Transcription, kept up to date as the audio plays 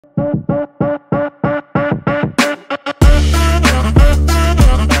Here.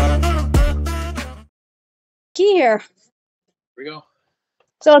 Here we go.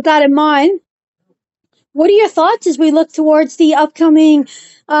 So with that in mind, what are your thoughts as we look towards the upcoming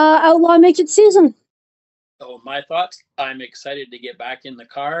Outlaw Midget season? Oh, my thoughts. I'm excited to get back in the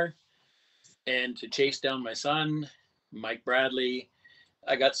car and to chase down my son, Mike Bradley.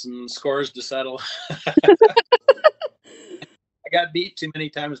 I got some scores to settle. I got beat too many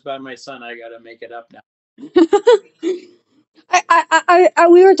times by my son. I got to make it up now.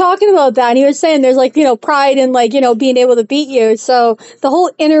 We were talking about that, and he was saying there's like, pride in like, being able to beat you. So the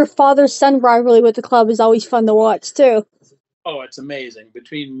whole inner father son rivalry with the club is always fun to watch too. Oh, it's amazing.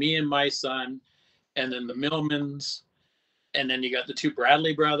 Between me and my son, and then the Millmans, and then you got the two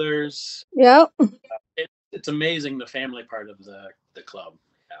Bradley brothers. Yep. It's amazing, the family part of the club.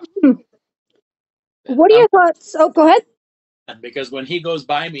 Hmm. What are your thoughts? Oh, go ahead. Because when he goes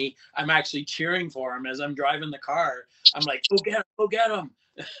by me, I'm actually cheering for him as I'm driving the car. I'm like, go get him, go get him.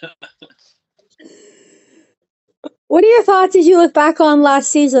 What are your thoughts as you look back on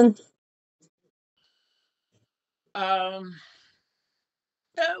last season?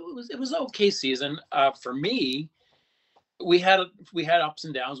 It was an okay season. For me, we had ups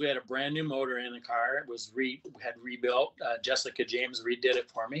and downs. We had a brand new motor in the car. It was had rebuilt. Jessica James redid it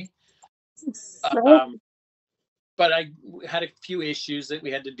for me. Right. But I had a few issues that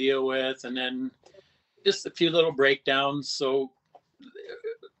we had to deal with, and then just a few little breakdowns. So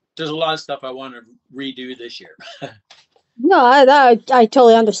there's a lot of stuff I want to redo this year. No, I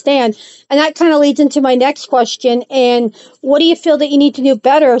totally understand. And that kind of leads into my next question. And what do you feel that you need to do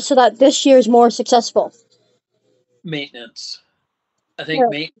better so that this year is more successful? Maintenance. I think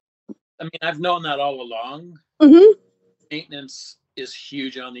Yeah. I mean, I've known that all along. Mm-hmm. Maintenance is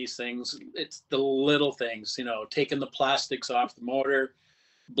huge on these things. It's the little things, taking the plastics off the motor,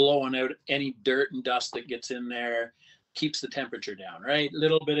 blowing out any dirt and dust that gets in there, keeps the temperature down, right?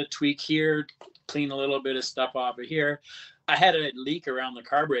 Little bit of tweak here, clean a little bit of stuff off of here. I had a leak around the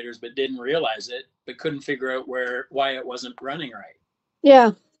carburetors, but didn't realize it, but couldn't figure out why it wasn't running right.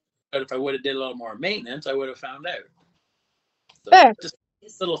 Yeah. But if I would have did a little more maintenance, I would have found out. So Fair. just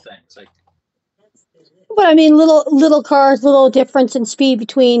little things like. But I mean, little cars, little difference in speed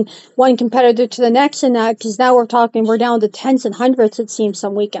between one competitor to the next, and that because now we're down to tens and hundreds. It seems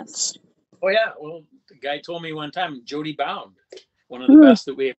some weekends. Oh yeah, well, the guy told me one time, Jody Bound, one of the Mm. best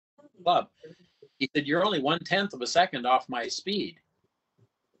that we have in the club. He said, "You're only 1/10 of a second off my speed,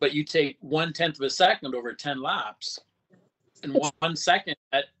 but you take 1/10 of a second over 10 laps, and 1 second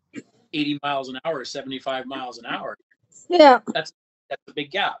at 80 miles an hour, 75 miles an hour. Yeah. That's a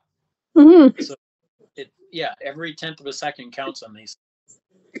big gap." Mm-hmm. So every 10th of a second counts on these.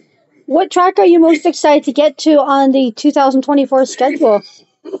 What track are you most excited to get to on the 2024 schedule?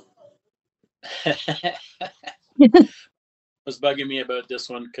 Was bugging me about this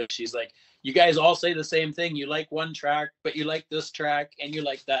one because she's like, "You guys all say the same thing. You like one track, but you like this track and you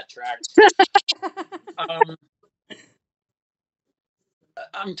like that track."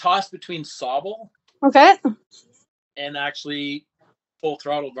 I'm tossed between Sobel Okay. and actually Full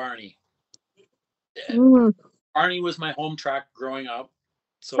Throttle Varney. Mm. Varney was my home track growing up,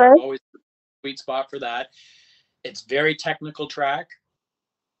 so Right. I've always had a sweet spot for that. It's very technical track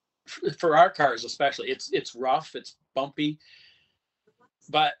for our cars, especially. It's rough, it's bumpy,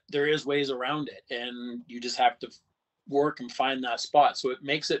 but there is ways around it, and you just have to work and find that spot. So it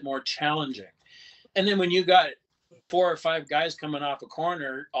makes it more challenging. And then when you got 4 or 5 guys coming off a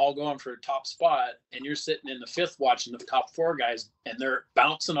corner, all going for a top spot, and you're sitting in the fifth watching the top 4 guys, and they're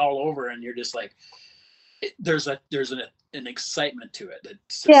bouncing all over, and you're just like, there's an excitement to it.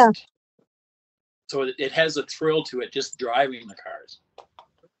 It's just, Yeah. so it has a thrill to it, just driving the cars.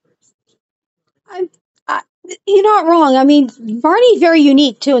 I, you're not wrong. I mean, Varney's very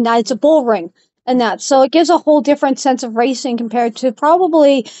unique too, in that it's a bull ring, and that so it gives a whole different sense of racing compared to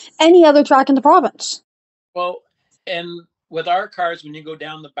probably any other track in the province. Well, and with our cars, when you go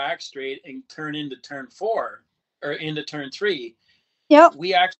down the back straight and turn into turn 4 or into turn 3, Yep.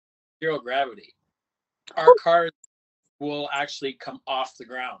 we actually have 0 gravity. Our cars will actually come off the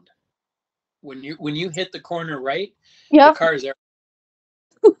ground. When you hit the corner right, Yep. the car's there.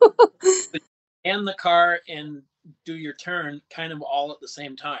 And the car and do your turn kind of all at the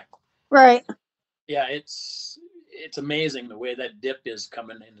same time. Right. Yeah, it's amazing the way that dip is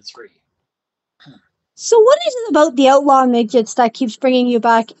coming into 3. So, what is it about the Outlaw Midgets that keeps bringing you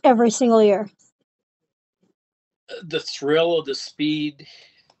back every single year? The thrill of the speed.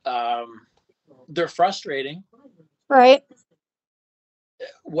 They're frustrating. Right.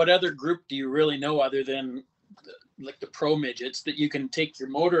 What other group do you really know other than like the pro midgets, that you can take your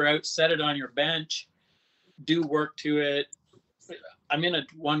motor out, set it on your bench, do work to it. I'm in a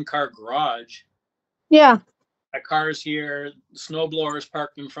 1-car garage. Yeah. My car's here, snowblower is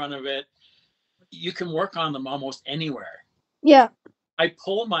parked in front of it. You can work on them almost anywhere. Yeah. I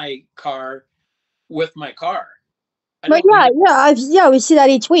pull my car with my car. I But don't need it. yeah, we see that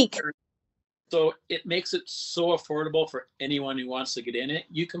each week. So it makes it so affordable for anyone who wants to get in it.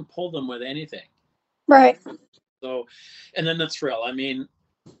 You can pull them with anything. Right. So, and then the thrill. I mean,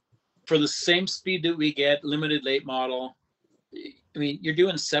 for the same speed that we get, limited late model, I mean, you're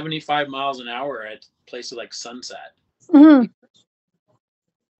doing 75 miles an hour at places like Sunset. Hmm.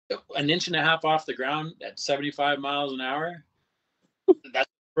 An inch and a half off the ground at 75 miles an hour, that's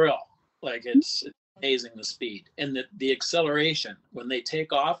a thrill. Like it's amazing, the speed and the acceleration. When they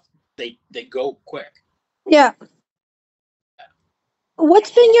take off, they go quick. Yeah.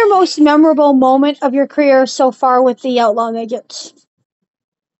 What's been your most memorable moment of your career so far with the Outlaw Midgets?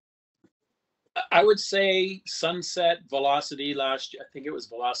 I would say Sunset Velocity last year. I think it was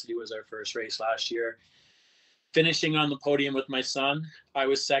Velocity was our first race last year. Finishing on the podium with my son. I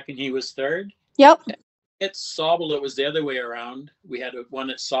was second, he was third. Yep. At Sauble, it was the other way around. We had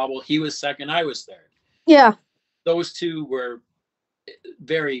one at Sauble. He was second, I was third. Yeah. Those two were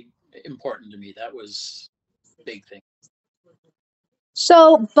very important to me. That was a big thing.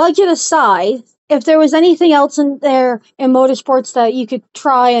 So, budget aside, if there was anything else in there in motorsports that you could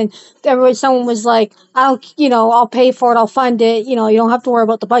try, and someone was like, I'll pay for it, I'll fund it, you don't have to worry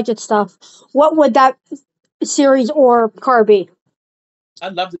about the budget stuff. What would that series or car be?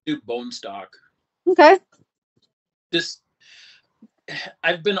 I'd love to do bone stock. Okay.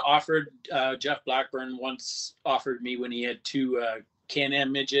 I've been offered, Jeff Blackburn once offered me when he had 2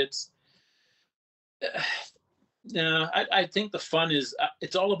 Can-Am midgets. No, I think the fun is,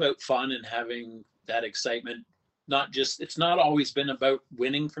 it's all about fun and having that excitement. It's not always been about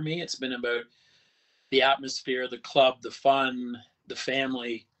winning for me. It's been about the atmosphere, the club, the fun, the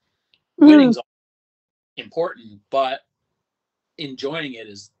family. Winning's important, but enjoying it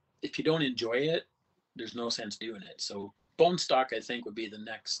is, if you don't enjoy it, there's no sense doing it. So bone stock, I think, would be the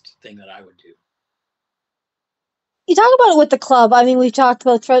next thing that I would do. You talk about it with the club. I mean, we've talked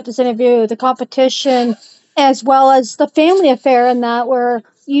about throughout this interview the competition as well as the family affair, in that where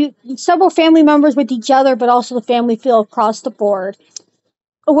you several family members with each other, but also the family feel across the board.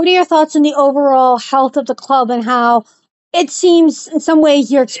 What are your thoughts on the overall health of the club and how it seems in some ways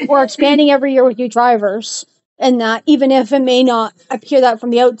we're expanding every year with new drivers, and that even if it may not appear that from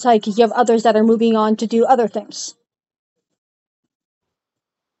the outside, because you have others that are moving on to do other things.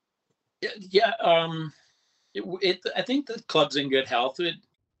 Yeah, I think the club's in good health.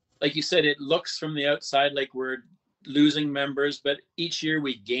 Like you said, it looks from the outside like we're losing members, but each year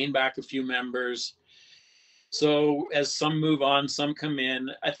we gain back a few members. So as some move on, some come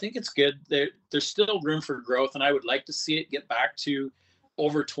in, I think it's good. There's still room for growth, and I would like to see it get back to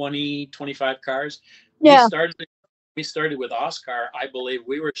over 20, 25 cars. Yeah. We started with Oscar. I believe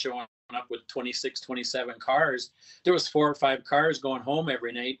we were showing up with 26, 27 cars. There was 4 or 5 cars going home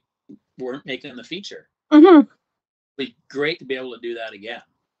every night, weren't making the feature. Mm-hmm. It'd be great to be able to do that again.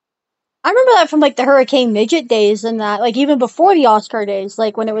 I remember that from like the Hurricane Midget days, and that like even before the Oscar days,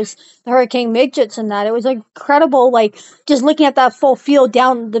 like when it was the Hurricane Midgets and that, it was incredible. Like just looking at that full field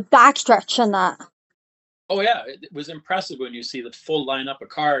down the backstretch and that. Oh yeah, it was impressive when you see the full lineup of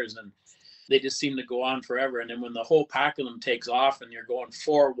cars, and they just seem to go on forever. And then when the whole pack of them takes off, and you're going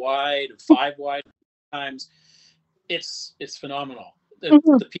 4 wide, 5 wide times, it's phenomenal.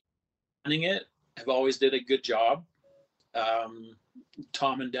 Mm-hmm. The people running it have always did a good job.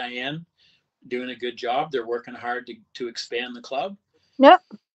 Tom and Diane doing a good job. They're working hard to expand the club. Yep.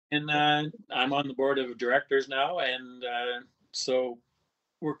 And I'm on the board of directors now, and so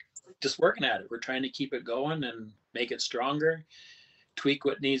we're just working at it. We're trying to keep it going and make it stronger, tweak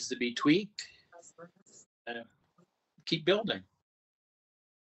what needs to be tweaked, keep building.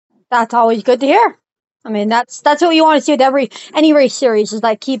 That's always good to hear. I mean, that's what you want to see with any race series, is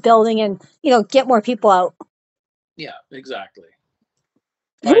like keep building and get more people out. Yeah, exactly.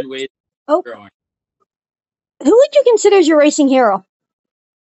 Find ways of growing. Who would you consider as your racing hero?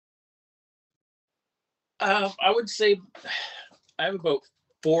 I would say I have about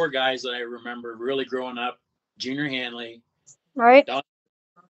 4 guys that I remember really growing up. Junior Hanley, Right. Don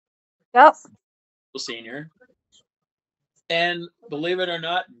Yep. Senior, and believe it or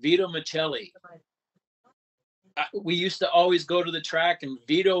not, Vito Michelli. We used to always go to the track, and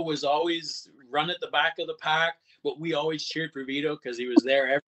Vito was always run at the back of the pack, but we always cheered for Vito because he was there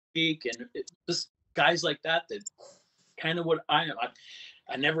every week. And just guys like that kind of what I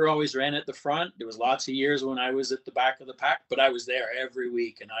I never always ran at the front. There was lots of years when I was at the back of the pack, but I was there every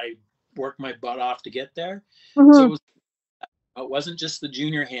week and I worked my butt off to get there. So Hmm. it wasn't just the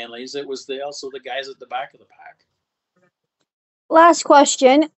junior Hanleys, it was also the guys at the back of the pack. Last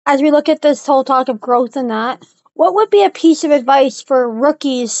question. As we look at this whole talk of growth and that, what would be a piece of advice for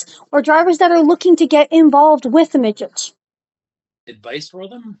rookies or drivers that are looking to get involved with the midgets? Advice for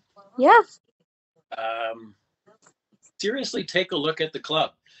them? Yeah. Um, seriously, take a look at the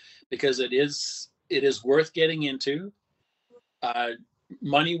club because it is worth getting into. Uh,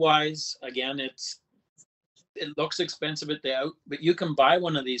 money wise, again, it looks expensive at the out, but you can buy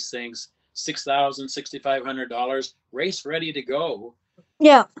one of these things $6,000, $6,500, race ready to go,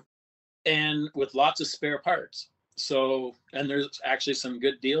 Yeah. and with lots of spare parts. So, and there's actually some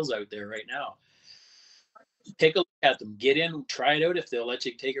good deals out there right now. Take a look at them, get in, try it out. If they'll let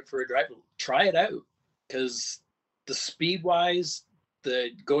you take it for a drive, try it out because the speed wise,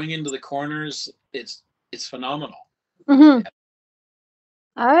 the going into the corners, it's phenomenal. Hmm. Yeah.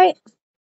 All right.